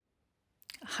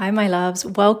Hi, my loves.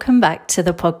 Welcome back to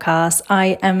the podcast.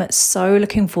 I am so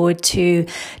looking forward to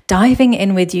diving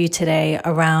in with you today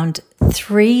around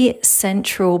 3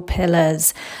 central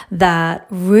pillars that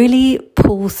really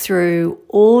pull through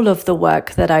all of the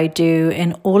work that I do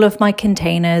in all of my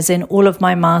containers, in all of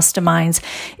my masterminds.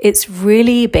 It's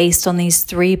really based on these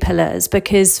 3 pillars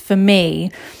because for me,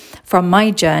 from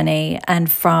my journey and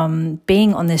from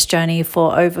being on this journey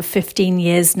for over 15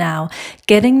 years now,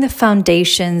 getting the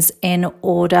foundations in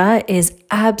order is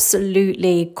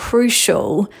absolutely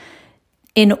crucial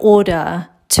in order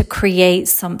to create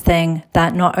something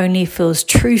that not only feels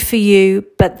true for you,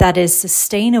 but that is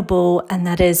sustainable and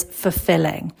that is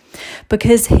fulfilling.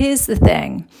 Because here's the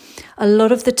thing. A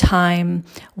lot of the time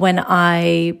when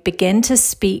I begin to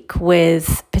speak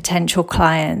with potential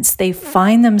clients, they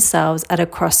find themselves at a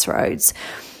crossroads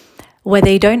where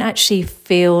they don't actually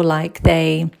feel like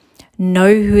they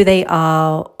know who they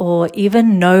are or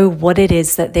even know what it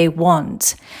is that they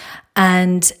want.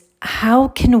 And how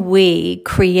can we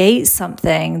create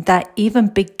something that even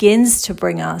begins to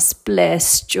bring us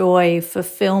bliss, joy,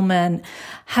 fulfillment,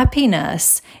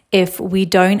 happiness if we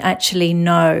don't actually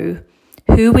know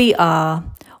who we are,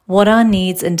 what our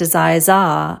needs and desires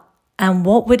are, and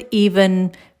what would even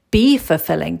be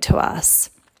fulfilling to us?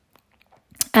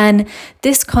 And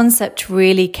this concept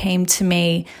really came to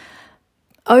me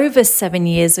over 7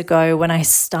 years ago when I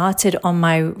started on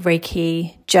my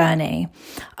Reiki journey.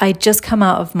 I'd just come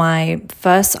out of my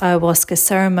first ayahuasca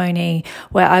ceremony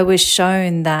where I was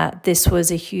shown that this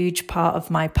was a huge part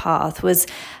of my path, was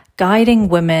guiding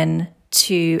women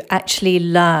to actually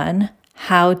learn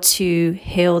how to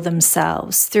heal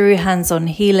themselves through hands-on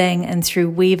healing and through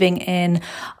weaving in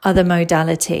other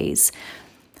modalities.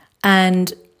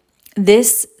 And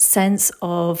this sense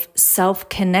of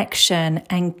self-connection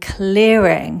and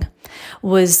clearing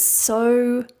was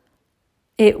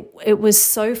it was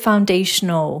so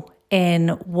foundational in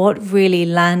what really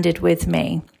landed with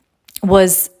me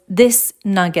was this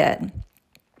nugget,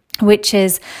 which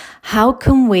is how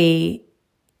can we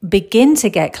begin to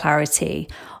get clarity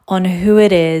on who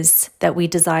it is that we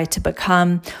desire to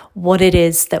become, what it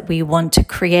is that we want to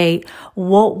create,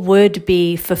 what would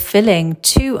be fulfilling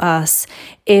to us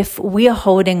if we are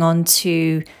holding on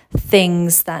to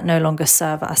things that no longer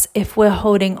serve us, if we're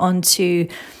holding on to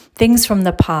things from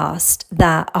the past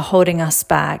that are holding us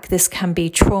back. This can be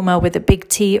trauma with a big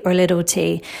T or little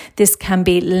t. This can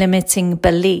be limiting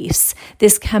beliefs.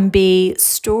 This can be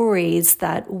stories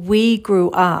that we grew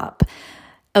up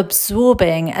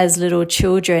absorbing as little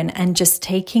children and just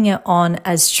taking it on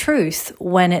as truth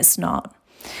when it's not.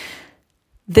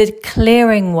 The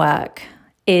clearing work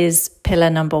is pillar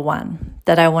number 1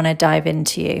 that I want to dive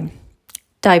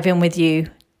in with you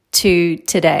to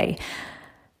today.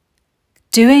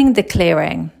 Doing the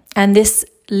clearing, and this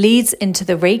leads into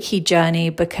the Reiki journey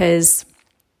because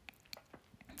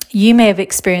you may have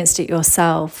experienced it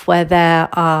yourself, where there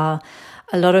are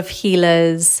a lot of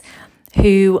healers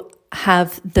who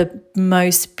have the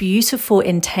most beautiful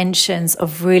intentions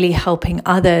of really helping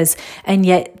others, and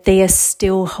yet they are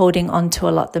still holding on to a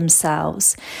lot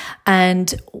themselves.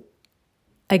 And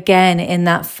again, in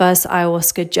that first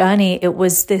ayahuasca journey, it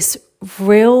was this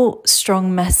real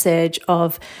strong message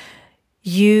of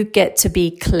you get to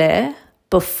be clear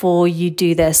before you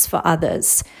do this for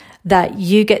others, that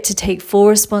you get to take full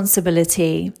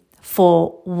responsibility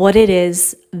for what it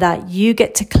is that you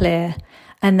get to clear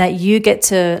and that you get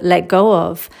to let go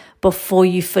of before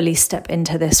you fully step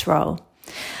into this role.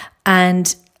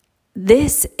 And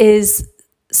this is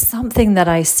something that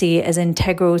I see as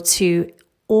integral to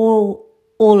all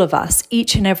of us,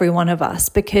 each and every one of us,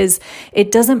 because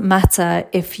it doesn't matter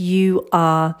if you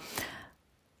are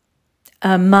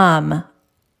a mum,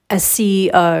 a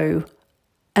CEO,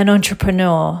 an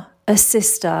entrepreneur, a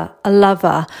sister, a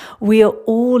lover. We are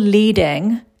all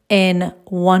leading in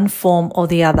one form or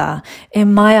the other.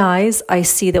 In my eyes, I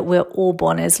see that we're all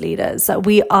born as leaders, that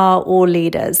we are all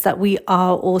leaders, that we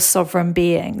are all sovereign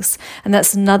beings. And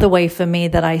that's another way for me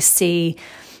that I see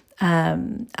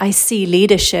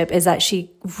leadership is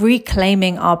actually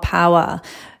reclaiming our power,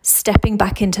 stepping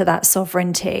back into that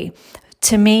sovereignty.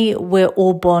 To me, we're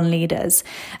all born leaders.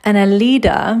 And a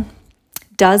leader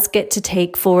does get to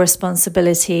take full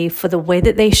responsibility for the way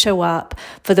that they show up,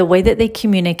 for the way that they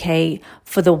communicate,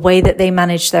 for the way that they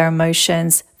manage their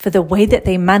emotions, for the way that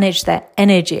they manage their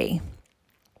energy.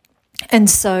 And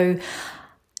so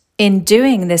in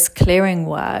doing this clearing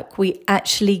work, we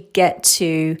actually get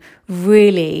to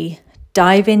really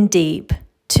dive in deep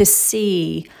to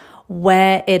see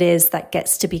where it is that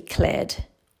gets to be cleared.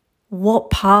 What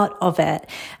part of it?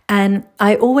 And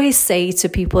I always say to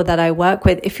people that I work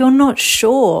with, if you're not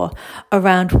sure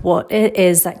around what it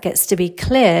is that gets to be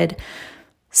cleared,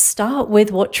 start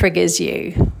with what triggers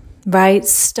you, right?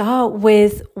 Start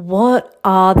with what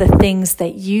are the things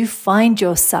that you find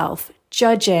yourself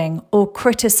judging or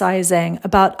criticizing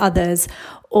about others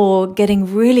or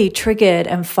getting really triggered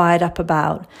and fired up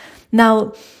about.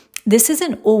 Now, this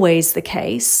isn't always the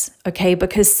case, okay?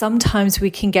 Because sometimes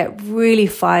we can get really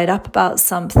fired up about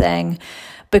something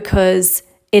because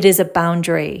it is a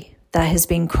boundary that has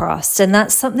been crossed, and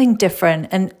that's something different.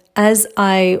 And as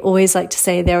I always like to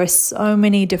say, there are so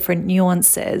many different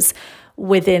nuances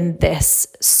within this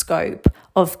scope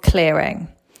of clearing.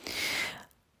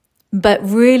 But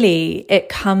really, it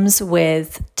comes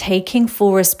with taking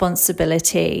full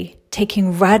responsibility,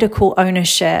 taking radical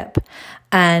ownership,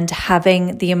 and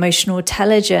having the emotional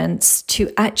intelligence to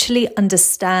actually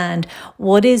understand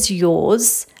what is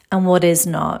yours and what is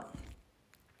not.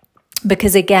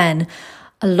 Because again,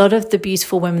 a lot of the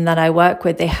beautiful women that I work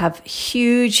with, they have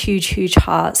huge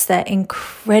hearts. They're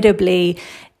incredibly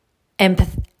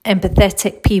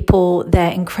empathetic people.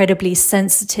 They're incredibly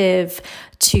sensitive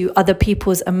to other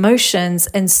people's emotions.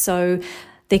 And so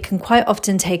they can quite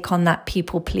often take on that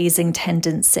people-pleasing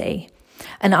tendency.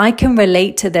 And I can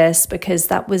relate to this because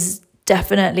that was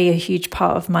definitely a huge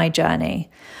part of my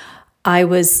journey. I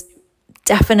was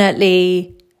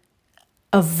definitely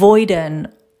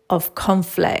avoidant of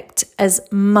conflict as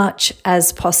much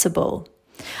as possible.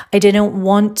 I didn't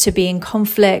want to be in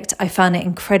conflict. I found it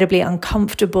incredibly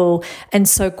uncomfortable. And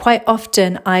so quite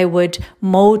often I would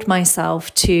mold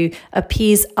myself to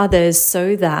appease others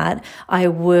so that I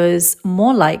was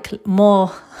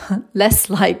less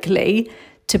likely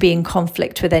to be in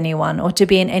conflict with anyone or to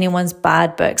be in anyone's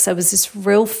bad books. There was this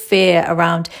real fear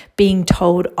around being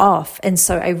told off. And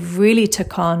so I really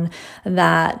took on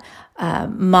that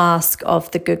mask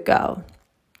of the good girl.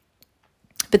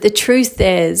 But the truth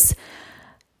is,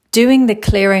 doing the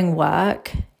clearing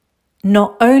work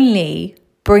not only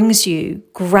brings you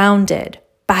grounded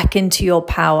back into your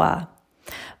power,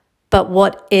 but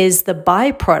what is the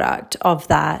byproduct of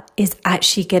that is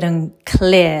actually getting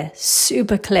clear,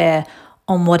 super clear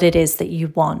on what it is that you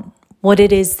want, what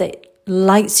it is that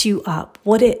lights you up,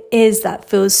 what it is that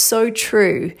feels so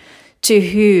true to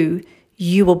who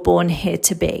you were born here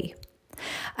to be.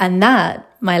 And that,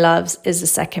 my loves, is the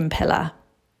second pillar: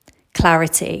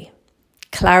 clarity.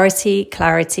 Clarity,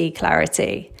 clarity,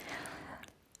 clarity.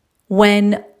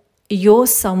 When you're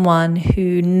someone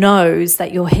who knows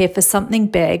that you're here for something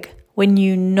big, when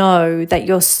you know that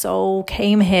your soul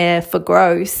came here for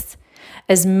growth,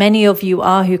 as many of you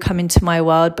are who come into my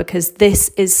world, because this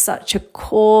is such a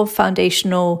core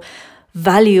foundational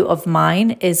value of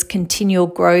mine, is continual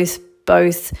growth,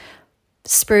 both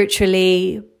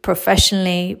spiritually,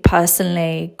 professionally,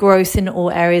 personally. Growth in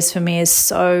all areas for me is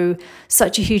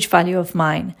such a huge value of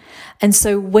mine. And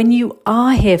so when you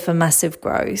are here for massive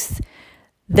growth,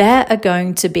 there are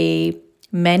going to be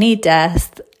many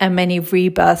deaths and many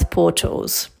rebirth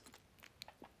portals,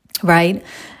 right?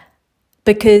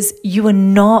 Because you are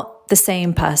not the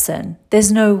same person.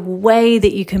 There's no way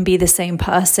that you can be the same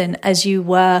person as you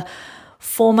were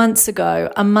 4 months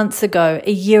ago, a month ago,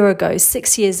 a year ago,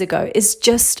 6 years ago. It's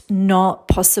just not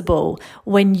possible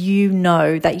when you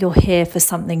know that you're here for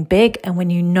something big and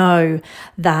when you know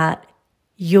that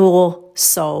your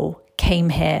soul came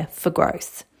here for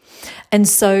growth. And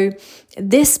so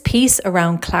this piece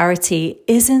around clarity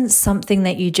isn't something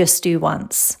that you just do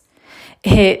once.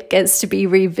 It gets to be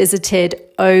revisited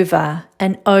over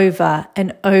and over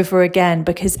and over again,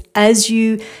 because as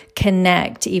you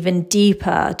connect even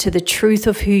deeper to the truth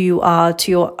of who you are, to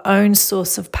your own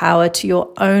source of power, to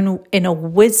your own inner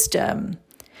wisdom,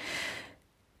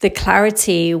 the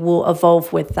clarity will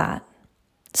evolve with that.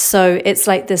 So it's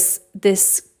like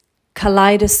this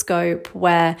kaleidoscope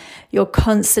where you're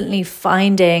constantly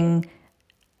finding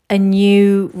a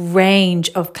new range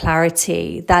of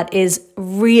clarity that is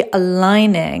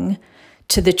realigning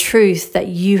to the truth that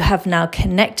you have now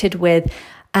connected with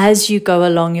as you go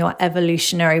along your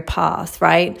evolutionary path,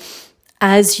 right?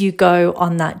 As you go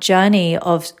on that journey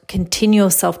of continual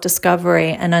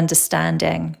self-discovery and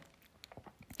understanding.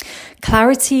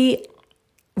 Clarity,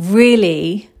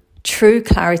 really, true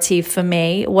clarity for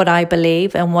me, what I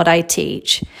believe and what I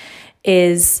teach,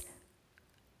 is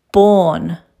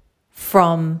born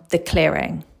from the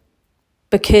clearing.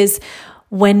 Because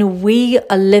when we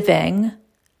are living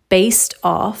based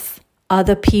off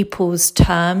other people's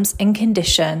terms and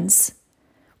conditions,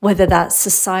 whether that's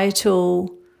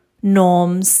societal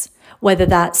norms, whether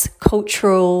that's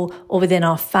cultural or within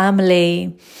our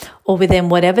family or within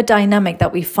whatever dynamic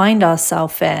that we find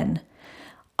ourselves in,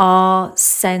 our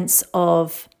sense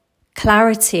of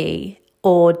clarity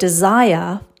or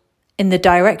desire in the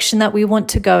direction that we want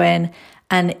to go in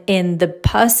and in the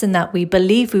person that we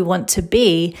believe we want to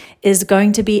be is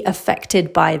going to be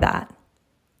affected by that,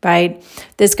 right?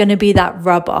 There's going to be that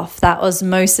rub off, that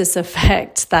osmosis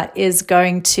effect that is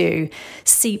going to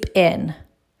seep in.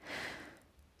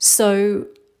 So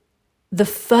the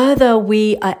further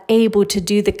we are able to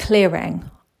do the clearing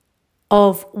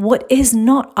of what is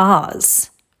not ours,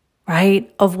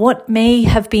 right? Of what may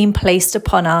have been placed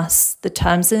upon us, the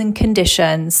terms and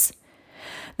conditions,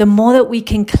 the more that we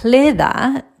can clear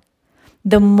that,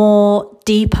 the more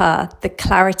deeper the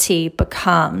clarity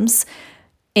becomes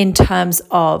in terms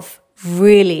of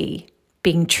really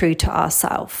being true to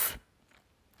ourselves.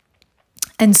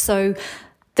 And so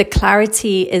the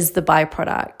clarity is the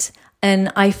byproduct.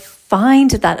 And I find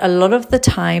that a lot of the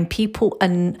time people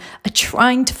are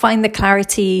trying to find the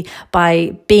clarity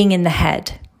by being in the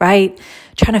head, right?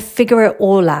 Trying to figure it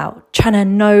all out, trying to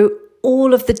know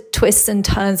all of the twists and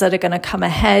turns that are going to come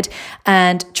ahead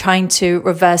and trying to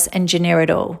reverse engineer it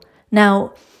all.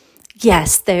 Now,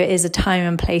 yes, there is a time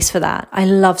and place for that. I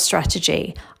love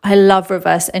strategy. I love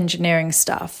reverse engineering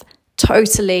stuff.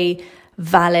 Totally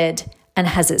valid and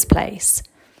has its place.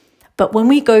 But when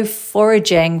we go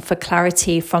foraging for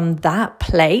clarity from that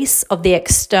place of the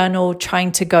external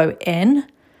trying to go in,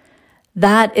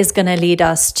 that is going to lead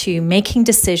us to making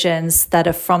decisions that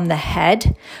are from the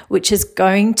head, which is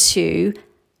going to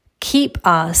keep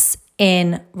us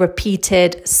in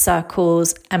repeated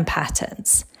circles and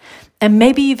patterns. And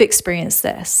maybe you've experienced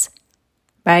this,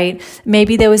 right?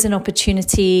 Maybe there was an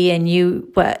opportunity and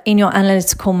you were in your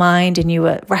analytical mind and you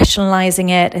were rationalizing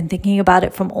it and thinking about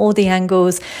it from all the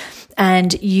angles,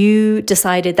 and you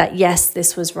decided that, yes,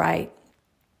 this was right.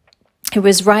 It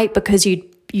was right because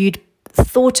you'd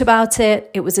thought about it.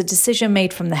 It was a decision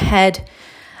made from the head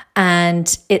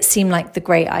and it seemed like the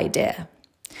great idea.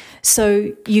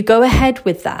 So you go ahead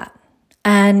with that.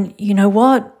 And you know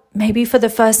what? Maybe for the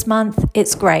first month,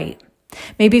 it's great.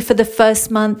 Maybe for the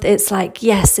first month, it's like,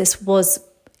 yes, this was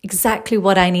exactly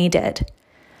what I needed.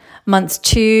 Month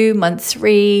 2, month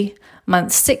 3,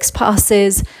 month 6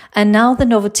 passes, and now the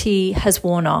novelty has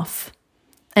worn off.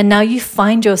 And now you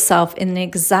find yourself in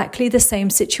exactly the same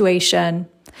situation,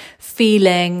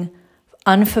 feeling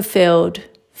unfulfilled,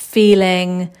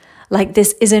 feeling like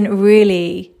this isn't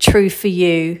really true for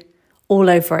you all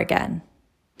over again.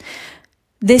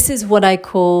 This is what I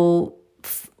call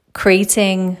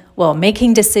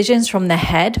making decisions from the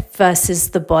head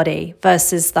versus the body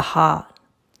versus the heart.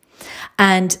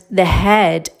 And the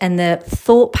head and the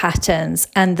thought patterns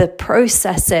and the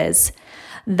processes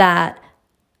that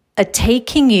are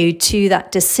taking you to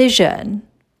that decision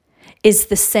is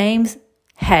the same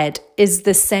head, is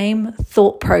the same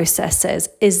thought processes,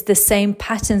 is the same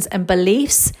patterns and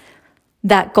beliefs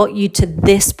that got you to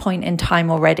this point in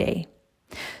time already.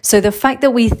 So the fact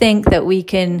that we think that we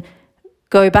can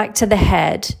go back to the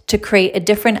head to create a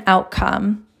different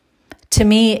outcome, to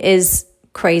me is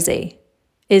crazy,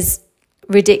 is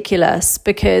ridiculous,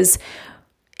 because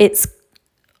it's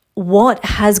what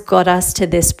has got us to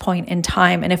this point in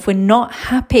time. And if we're not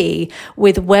happy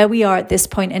with where we are at this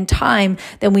point in time,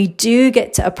 then we do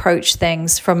get to approach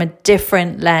things from a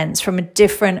different lens, from a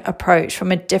different approach,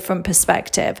 from a different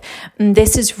perspective. And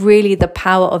this is really the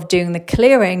power of doing the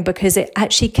clearing, because it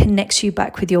actually connects you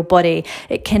back with your body.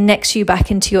 It connects you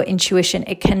back into your intuition.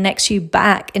 It connects you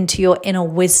back into your inner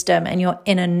wisdom and your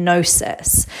inner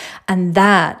gnosis. And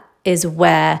that is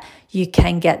where you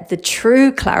can get the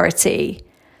true clarity,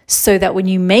 so that when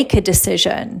you make a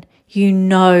decision, you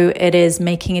know it is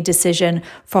making a decision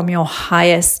from your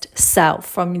highest self,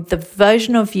 from the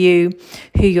version of you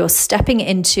who you're stepping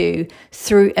into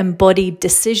through embodied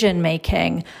decision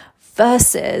making,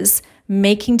 versus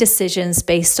making decisions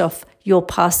based off your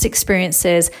past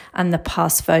experiences and the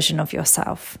past version of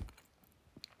yourself.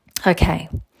 Okay,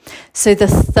 so the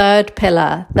third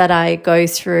pillar that I go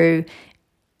through,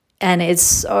 and it's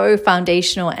so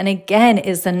foundational, and again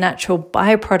is the natural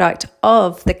byproduct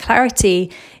of the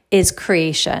clarity, is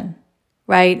creation,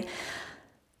 right?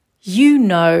 You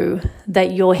know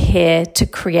that you're here to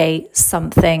create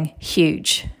something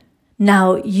huge.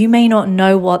 Now, you may not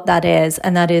know what that is,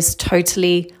 and that is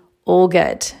totally all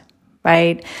good,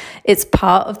 right? It's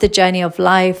part of the journey of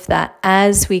life that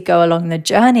as we go along the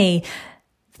journey,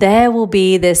 there will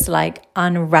be this like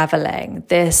unraveling,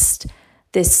 this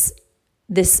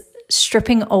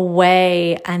stripping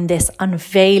away and this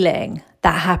unveiling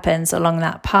that happens along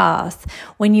that path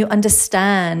when you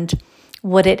understand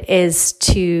what it is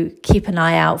to keep an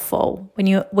eye out for, when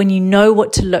you know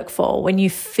what to look for, when you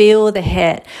feel the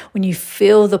hit, when you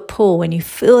feel the pull, when you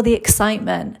feel the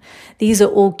excitement. These are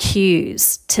all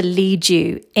cues to lead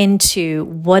you into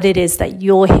what it is that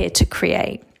you're here to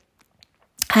create.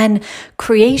 And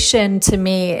creation to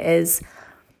me is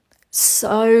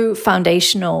so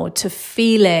foundational to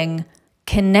feeling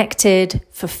connected,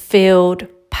 fulfilled,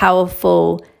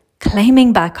 powerful,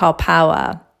 claiming back our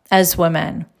power as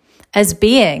women, as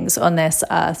beings on this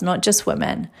earth, not just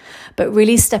women, but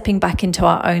really stepping back into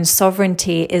our own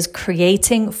sovereignty is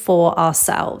creating for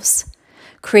ourselves.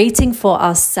 Creating for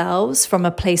ourselves from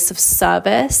a place of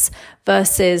service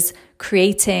versus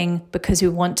creating because we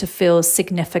want to feel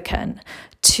significant.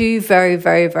 Two very,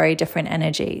 very, very different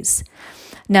energies.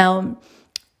 Now,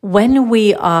 when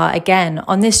we are, again,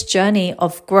 on this journey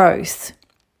of growth,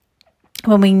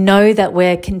 when we know that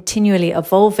we're continually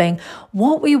evolving,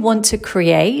 what we want to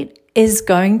create is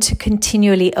going to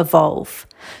continually evolve.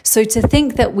 So to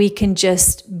think that we can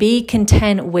just be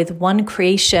content with one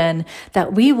creation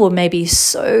that we were maybe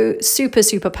so super,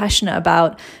 super passionate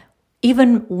about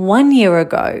even 1 year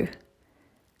ago,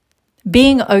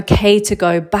 being okay to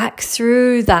go back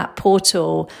through that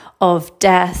portal of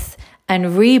death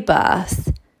and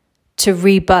rebirth to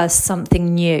rebirth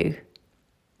something new,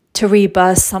 to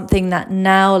rebirth something that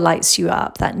now lights you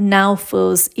up, that now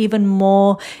feels even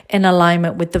more in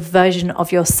alignment with the version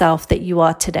of yourself that you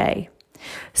are today.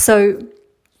 So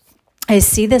I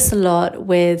see this a lot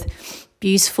with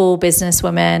beautiful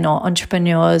businesswomen or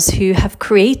entrepreneurs who have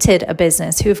created a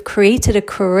business, who have created a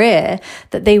career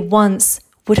that they once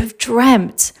would have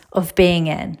dreamt of being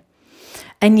in.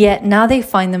 And yet now they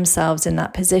find themselves in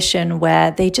that position where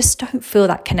they just don't feel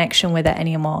that connection with it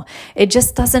anymore. It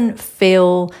just doesn't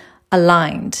feel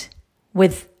aligned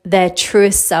with their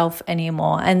truest self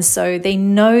anymore. And so they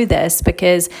know this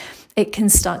because it can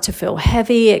start to feel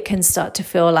heavy. It can start to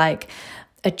feel like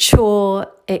a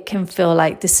chore. It can feel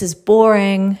like this is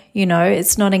boring.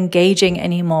 It's not engaging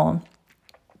anymore.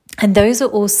 And those are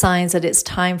all signs that it's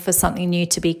time for something new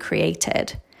to be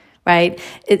created. Right?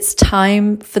 It's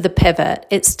time for the pivot.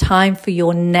 It's time for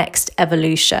your next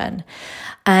evolution.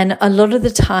 And a lot of the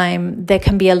time, there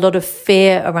can be a lot of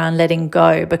fear around letting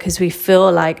go because we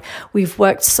feel like we've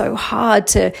worked so hard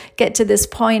to get to this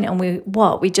point and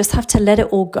we just have to let it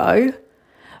all go.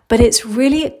 But it's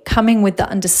really coming with the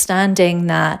understanding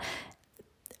that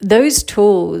those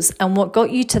tools and what got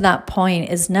you to that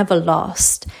point is never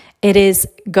lost. It is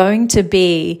going to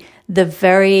be the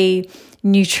very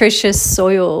nutritious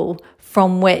soil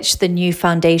from which the new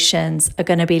foundations are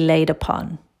going to be laid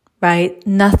upon, right?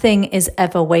 Nothing is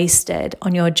ever wasted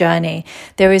on your journey.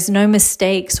 There is no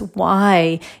mistakes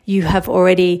why you have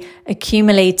already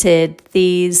accumulated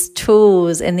these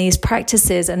tools and these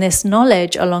practices and this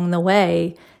knowledge along the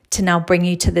way to now bring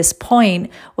you to this point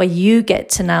where you get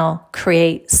to now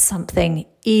create something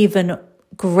even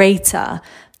greater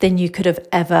than you could have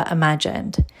ever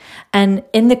imagined. And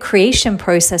in the creation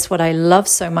process, what I love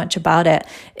so much about it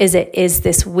is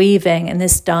this weaving and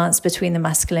this dance between the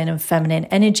masculine and feminine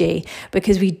energy,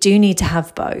 because we do need to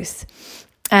have both.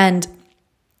 And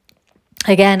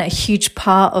again, a huge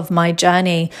part of my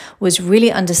journey was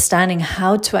really understanding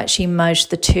how to actually merge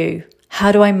the two.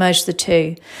 How do I merge the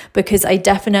two? Because I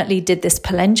definitely did this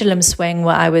pendulum swing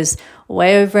where I was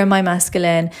way over in my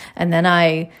masculine, and then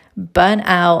I burnt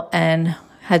out and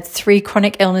had 3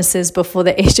 chronic illnesses before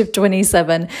the age of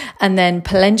 27, and then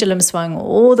pendulum swung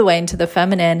all the way into the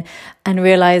feminine and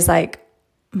realized, like,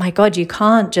 my God, you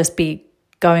can't just be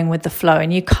going with the flow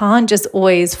and you can't just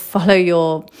always follow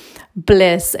your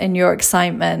bliss and your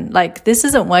excitement. Like, this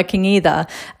isn't working either.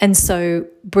 And so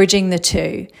bridging the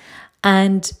two.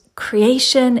 And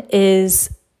creation is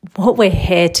what we're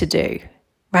here to do,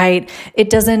 right? It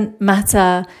doesn't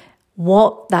matter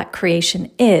what that creation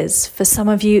is. For some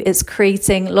of you, it's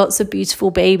creating lots of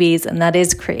beautiful babies, and that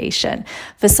is creation.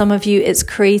 For some of you, it's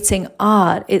creating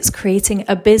art, it's creating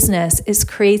a business, it's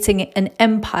creating an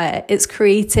empire, it's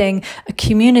creating a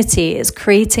community, it's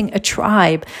creating a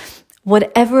tribe.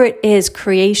 Whatever it is,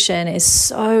 creation is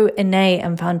so innate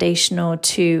and foundational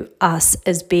to us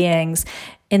as beings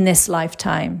in this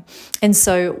lifetime. And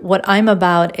so what I'm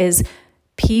about is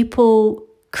people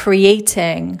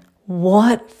creating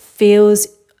what feels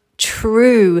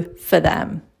true for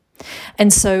them.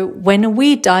 And so when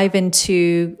we dive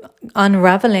into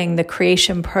unraveling the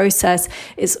creation process,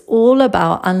 it's all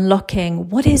about unlocking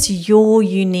what is your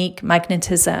unique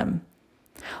magnetism.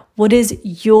 What is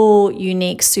your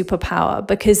unique superpower?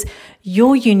 Because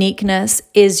your uniqueness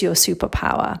is your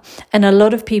superpower. And a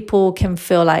lot of people can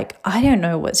feel like, I don't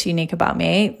know what's unique about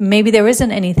me. Maybe there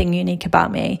isn't anything unique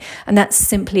about me. And that's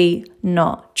simply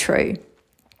not true.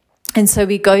 And so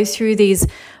we go through these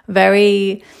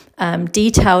very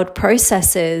detailed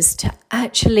processes to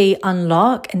actually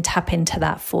unlock and tap into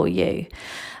that for you.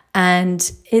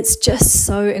 And it's just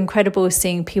so incredible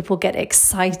seeing people get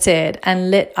excited and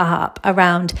lit up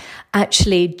around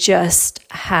actually just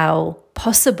how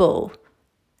possible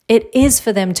it is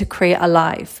for them to create a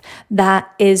life that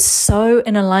is so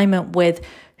in alignment with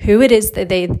who it is that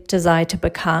they desire to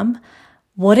become,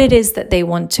 what it is that they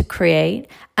want to create,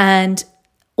 and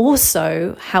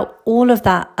also how all of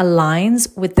that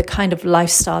aligns with the kind of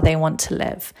lifestyle they want to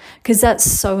live. Because that's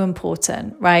so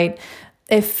important, right?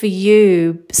 If for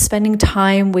you, spending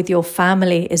time with your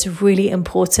family is really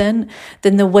important,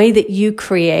 then the way that you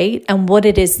create and how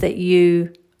it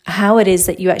is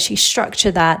that you actually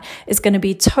structure that is going to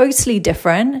be totally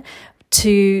different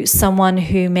to someone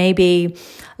who maybe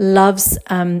loves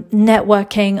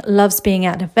networking, loves being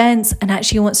at events, and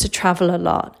actually wants to travel a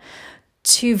lot.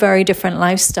 Two very different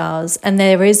lifestyles, and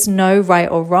there is no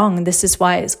right or wrong. This is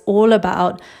why it's all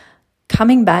about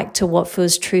coming back to what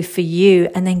feels true for you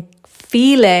and then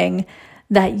feeling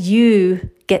that you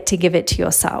get to give it to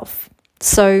yourself.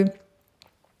 So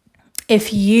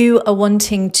if you are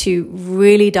wanting to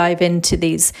really dive into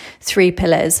these 3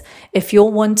 pillars, if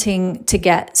you're wanting to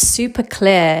get super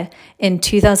clear in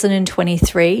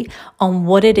 2023 on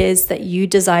what it is that you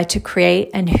desire to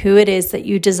create and who it is that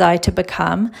you desire to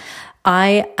become,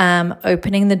 I am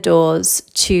opening the doors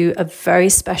to a very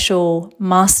special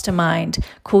mastermind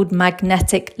called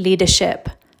Magnetic Leadership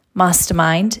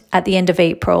Mastermind at the end of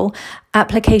April.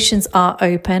 Applications are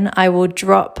open. I will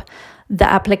drop the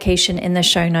application in the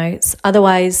show notes.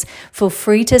 Otherwise, feel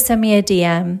free to send me a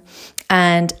DM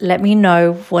and let me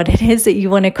know what it is that you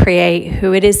want to create,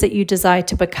 who it is that you desire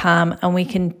to become, and we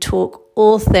can talk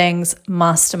all things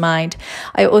mastermind.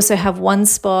 I also have one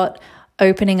spot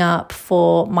opening up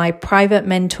for my private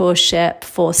mentorship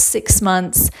for 6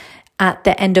 months at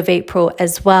the end of April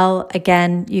as well.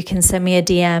 Again, you can send me a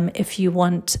DM if you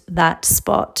want that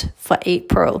spot for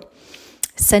April.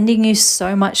 Sending you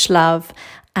so much love,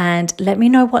 and let me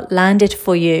know what landed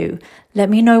for you. Let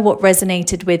me know what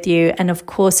resonated with you. And of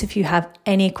course, if you have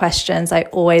any questions, I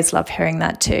always love hearing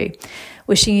that too.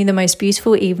 Wishing you the most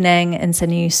beautiful evening and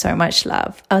sending you so much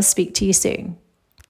love. I'll speak to you soon.